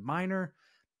 something really minor?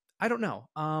 I don't know.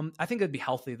 I think it'd be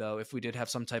healthy though if we did have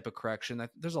some type of correction.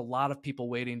 There's a lot of people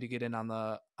waiting to get in on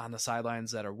the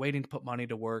sidelines that are waiting to put money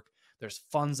to work. There's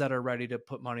funds that are ready to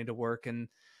put money to work, and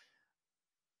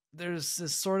there's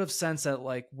this sort of sense that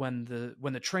like when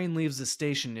the train leaves the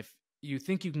station, if you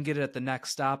think you can get it at the next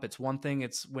stop, it's one thing.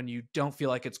 It's when you don't feel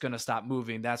like it's going to stop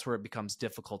moving, that's where it becomes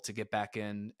difficult to get back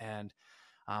in. And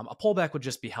a pullback would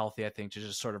just be healthy, I think, to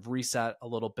just sort of reset a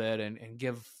little bit and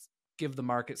give the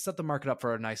market, set the market up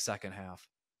for a nice second half.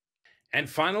 And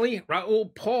finally, Raoul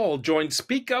Pal joined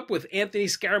Speak Up with Anthony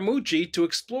Scaramucci to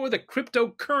explore the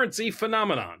cryptocurrency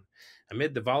phenomenon.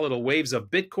 Amid the volatile waves of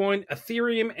Bitcoin,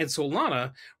 Ethereum, and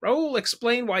Solana, Raoul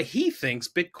explained why he thinks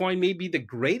Bitcoin may be the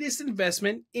greatest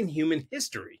investment in human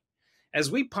history.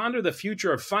 As we ponder the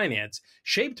future of finance,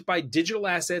 shaped by digital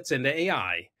assets and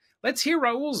AI, let's hear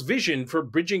Raoul's vision for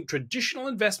bridging traditional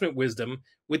investment wisdom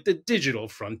with the digital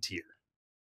frontier.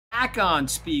 Back on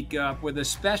Speak Up with a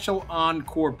special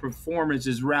encore performance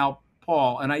is Raoul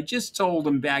Pal. And I just told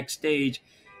him backstage,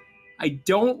 I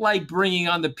don't like bringing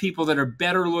on the people that are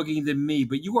better looking than me,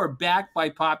 but you are backed by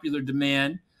popular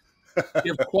demand.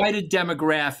 You have quite a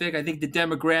demographic. I think the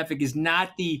demographic is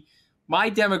not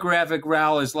my demographic,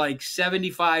 Raoul, is like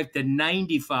 75 to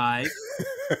 95,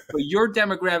 but your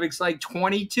demographic's like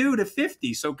 22 to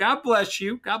 50. So God bless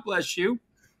you. God bless you.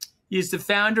 He is the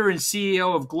founder and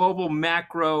CEO of Global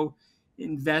Macro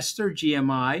Investor,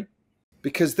 GMI.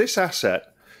 Because this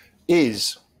asset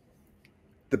is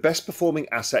the best performing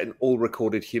asset in all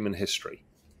recorded human history.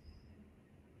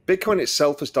 Bitcoin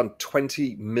itself has done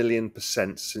 20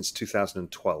 million% since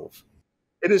 2012.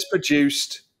 It has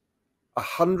produced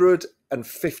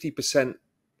 150%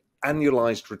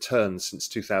 annualized returns since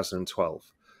 2012.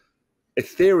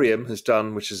 Ethereum has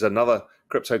done, which is another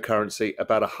cryptocurrency,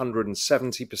 about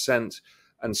 170%,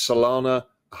 and Solana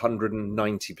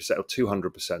 190% or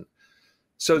 200%.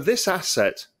 So this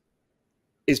asset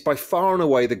is by far and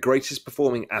away the greatest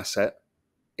performing asset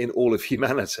in all of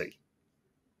humanity.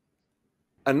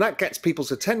 And that gets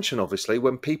people's attention, obviously,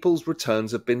 when people's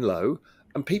returns have been low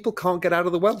and people can't get out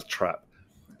of the wealth trap.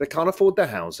 They can't afford their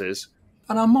houses.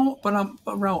 But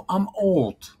Raoul, I'm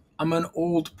old. I'm an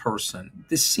old person.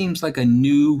 This seems like a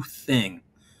new thing.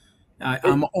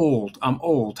 I'm old. Why,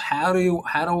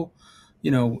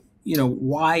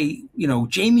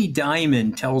 Jamie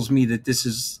Dimon tells me that this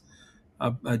is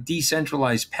a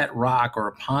decentralized pet rock or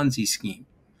a Ponzi scheme.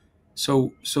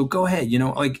 So go ahead,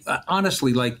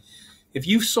 honestly, if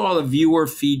you saw the viewer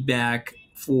feedback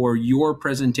for your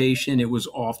presentation, it was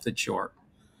off the chart.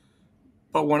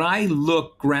 But when I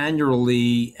look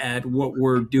granularly at what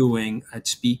we're doing at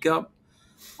Speak Up,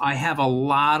 I have a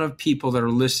lot of people that are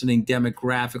listening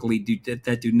demographically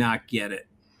that do not get it.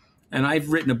 And I've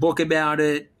written a book about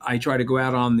it. I try to go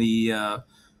out on the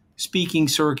speaking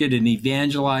circuit and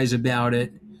evangelize about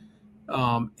it.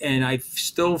 And I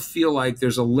still feel like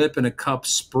there's a lip and a cup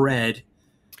spread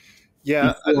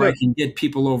before I can get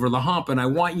people over the hump. And I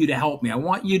want you to help me. I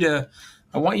want you to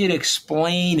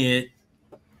explain it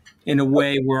in a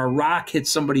way where a rock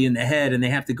hits somebody in the head and they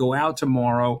have to go out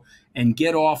tomorrow and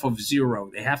get off of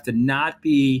zero. They have to not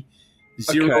be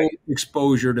zero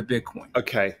exposure to Bitcoin.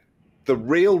 Okay. The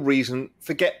real reason,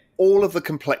 forget all of the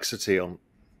complexity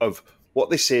of what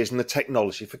this is and the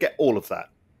technology, forget all of that.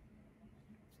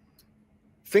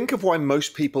 Think of why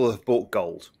most people have bought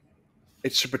gold.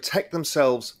 It's to protect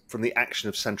themselves from the action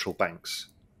of central banks.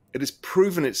 It has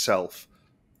proven itself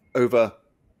over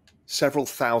several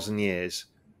thousand years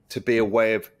to be a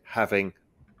way of having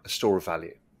a store of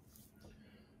value.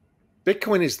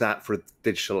 Bitcoin is that for a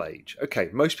digital age. Okay,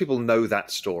 most people know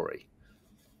that story.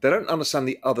 They don't understand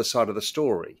the other side of the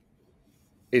story.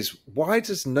 Is why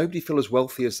does nobody feel as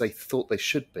wealthy as they thought they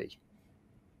should be?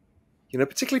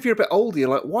 Particularly if you're a bit older, you're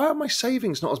like, why are my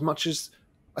savings not as much as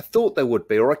I thought they would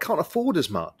be, or I can't afford as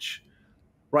much?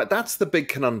 Right, that's the big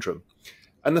conundrum.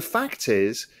 And the fact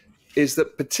is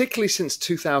that particularly since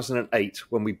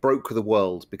 2008, when we broke the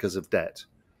world because of debt,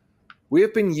 we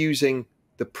have been using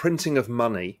the printing of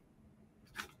money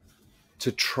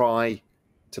to try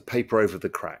to paper over the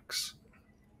cracks,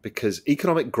 because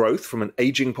economic growth from an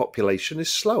aging population is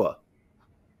slower.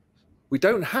 We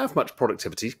don't have much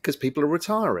productivity because people are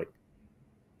retiring,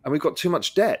 and we've got too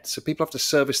much debt, so people have to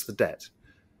service the debt.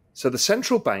 So the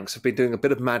central banks have been doing a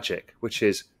bit of magic, which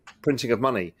is printing of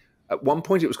money. At one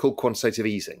point, it was called quantitative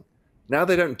easing. Now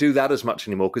they don't do that as much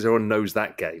anymore because everyone knows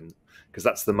that game, because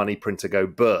that's the money printer go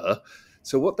burr.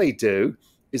 So what they do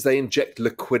is they inject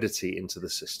liquidity into the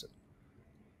system,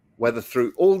 whether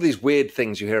through all these weird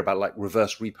things you hear about, like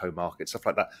reverse repo market, stuff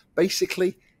like that.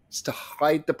 Basically, it's to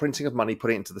hide the printing of money,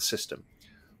 put it into the system.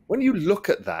 When you look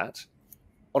at that,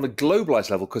 on a globalized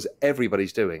level, because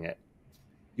everybody's doing it,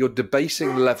 you're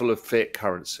debasing the level of fiat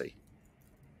currency.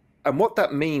 And what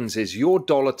that means is your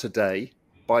dollar today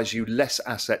buys you less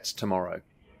assets tomorrow.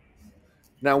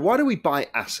 Now, why do we buy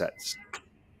assets?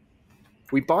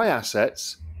 We buy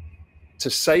assets to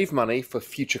save money for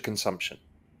future consumption.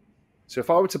 So if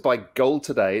I were to buy gold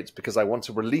today, it's because I want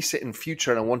to release it in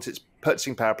future and I want its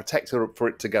purchasing power protected for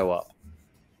it to go up.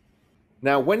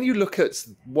 Now, when you look at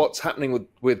what's happening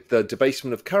with the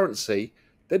debasement of currency,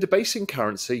 they're debasing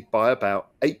currency by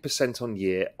about 8% on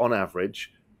year on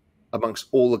average amongst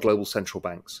all the global central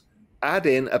banks. Add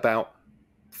in about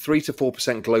 3 to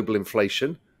 4% global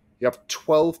inflation, you have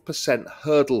 12%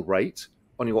 hurdle rate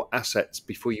on your assets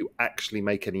before you actually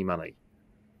make any money.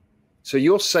 So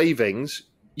your savings,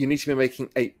 you need to be making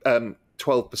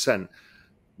 12%.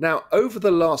 Now,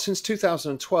 since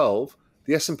 2012,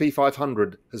 the S&P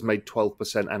 500 has made 12%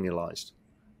 annualized.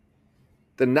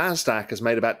 The NASDAQ has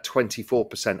made about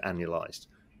 24% annualized.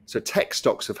 So tech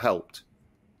stocks have helped.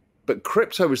 But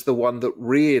crypto is the one that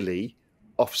really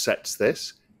offsets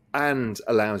this and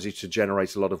allows you to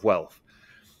generate a lot of wealth.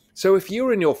 So if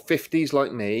you're in your 50s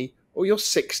like me, or your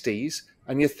 60s,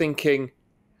 and you're thinking,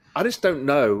 I just don't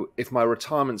know if my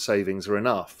retirement savings are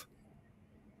enough,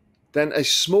 then a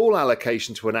small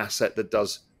allocation to an asset that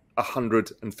does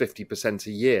 150%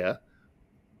 a year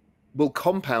will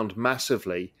compound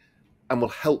massively and will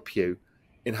help you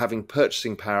in having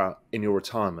purchasing power in your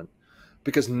retirement,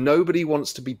 because nobody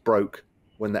wants to be broke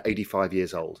when they're 85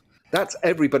 years old. That's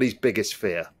everybody's biggest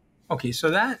fear. Okay, so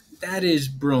that is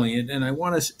brilliant, and I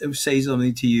want to say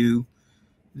something to you.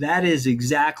 That is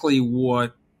exactly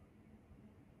what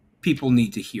people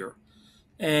need to hear.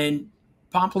 And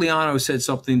Pompliano said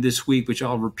something this week, which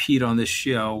I'll repeat on this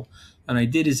show, and I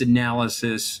did his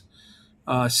analysis.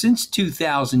 Since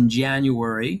 2000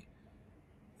 January,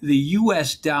 the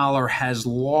U.S. dollar has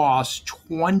lost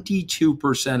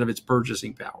 22% of its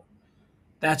purchasing power.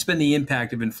 That's been the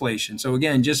impact of inflation. So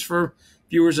again, just for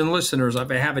viewers and listeners,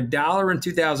 if I have $1 in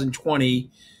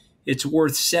 2020, it's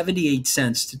worth 78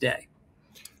 cents today.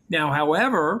 Now,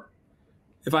 however,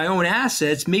 if I own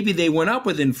assets, maybe they went up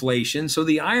with inflation. So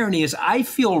the irony is I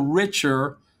feel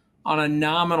richer on a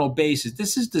nominal basis.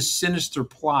 This is the sinister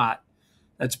plot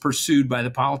that's pursued by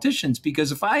the politicians,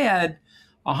 because if I had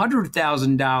 $100,000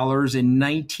 in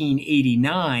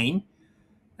 1989,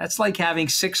 that's like having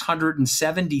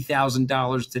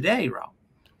 $670,000 today, Raoul.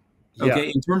 Okay,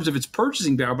 yeah, in terms of its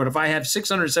purchasing power. But if I have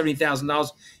 $670,000,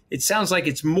 it sounds like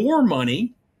it's more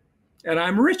money and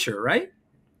I'm richer, right?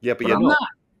 Yeah, but you're not.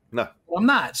 No. Well, I'm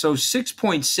not. So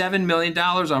 $6.7 million,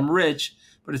 I'm rich,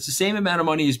 but it's the same amount of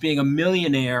money as being a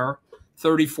millionaire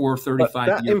 34, 35 but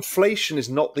that years. Inflation is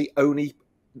not the only,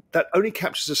 that only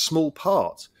captures a small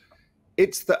part.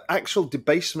 It's the actual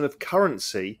debasement of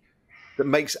currency that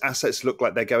makes assets look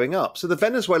like they're going up. So the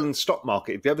Venezuelan stock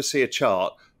market, if you ever see a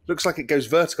chart, looks like it goes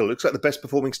vertical. It looks like the best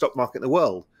performing stock market in the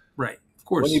world. Right, of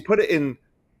course. When you put it in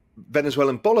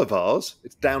Venezuelan bolivars,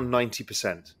 it's down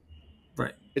 90%.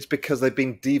 Right. It's because they've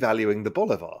been devaluing the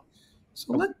bolivar.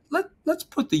 So let's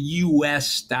put the U.S.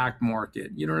 stock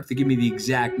market. You don't have to give me the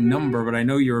exact number, but I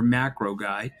know you're a macro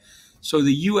guy. So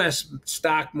the U.S.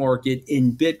 stock market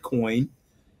in Bitcoin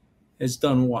has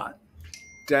done what?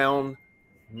 Down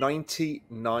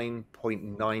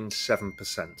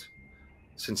 99.97%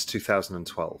 since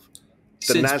 2012.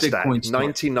 The NASDAQ,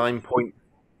 99 point.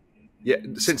 Yeah,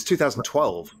 since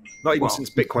 2012. Not even since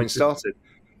Bitcoin started.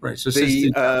 Right. So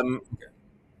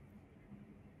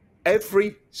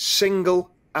every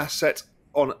single asset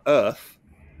on Earth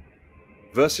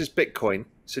versus Bitcoin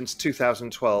since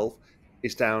 2012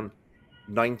 is down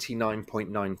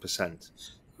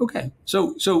 99.9%. Okay.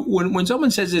 So when someone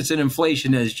says it's an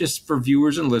inflation hedge, just for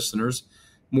viewers and listeners,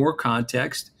 more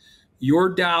context, your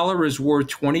dollar is worth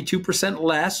 22%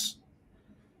 less.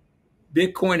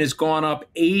 Bitcoin has gone up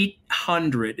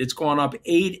 800. It's gone up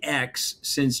 8x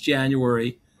since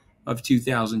January of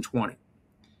 2020.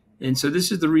 And so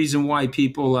this is the reason why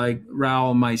people like Raoul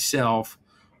and myself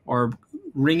are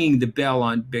ringing the bell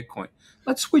on Bitcoin.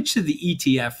 Let's switch to the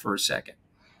ETF for a second.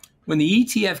 When the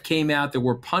ETF came out, there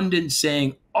were pundits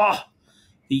saying, oh,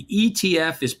 the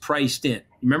ETF is priced in.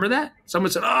 Remember that?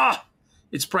 Someone said, oh,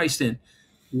 it's priced in.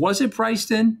 Was it priced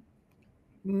in?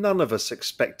 None of us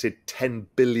expected $10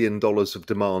 billion of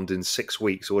demand in 6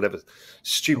 weeks or whatever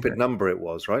stupid number it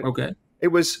was, right? Okay. It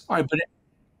was... All right, but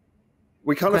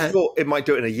we kind of thought it might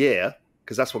do it in a year,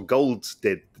 because that's what gold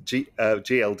did,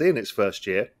 GLD in its first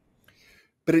year.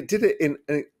 But it did it in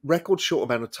a record short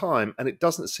amount of time, and it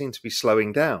doesn't seem to be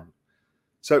slowing down.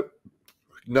 So,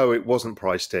 no, it wasn't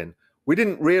priced in. We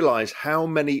didn't realize how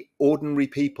many ordinary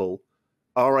people,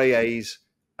 RAAs,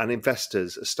 and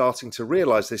investors are starting to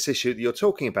realize this issue that you're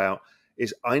talking about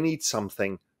is I need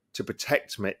something to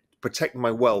protect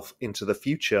my wealth into the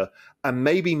future and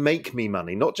maybe make me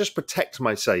money, not just protect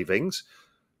my savings,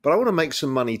 but I want to make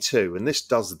some money too. And this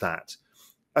does that.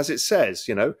 As it says,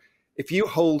 if you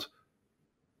hold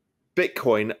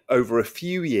Bitcoin over a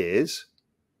few years,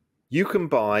 you can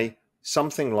buy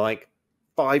something like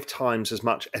 5 times as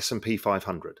much S&P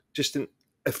 500 just in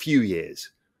a few years.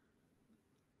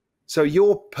 So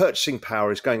your purchasing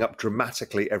power is going up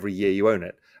dramatically every year you own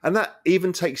it. And that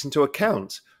even takes into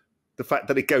account the fact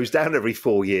that it goes down every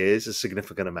 4 years, a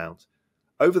significant amount.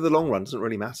 Over the long run, it doesn't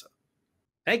really matter.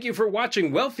 Thank you for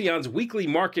watching Wealthion's weekly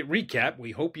market recap.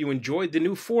 We hope you enjoyed the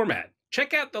new format.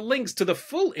 Check out the links to the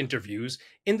full interviews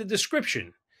in the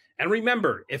description. And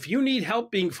remember, if you need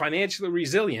help being financially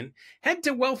resilient, head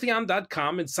to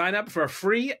Wealthion.com and sign up for a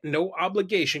free,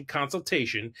 no-obligation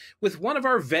consultation with one of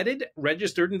our vetted,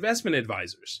 registered investment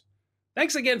advisors.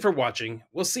 Thanks again for watching.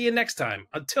 We'll see you next time.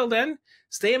 Until then,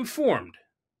 stay informed,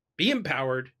 be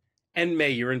empowered, and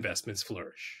may your investments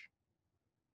flourish.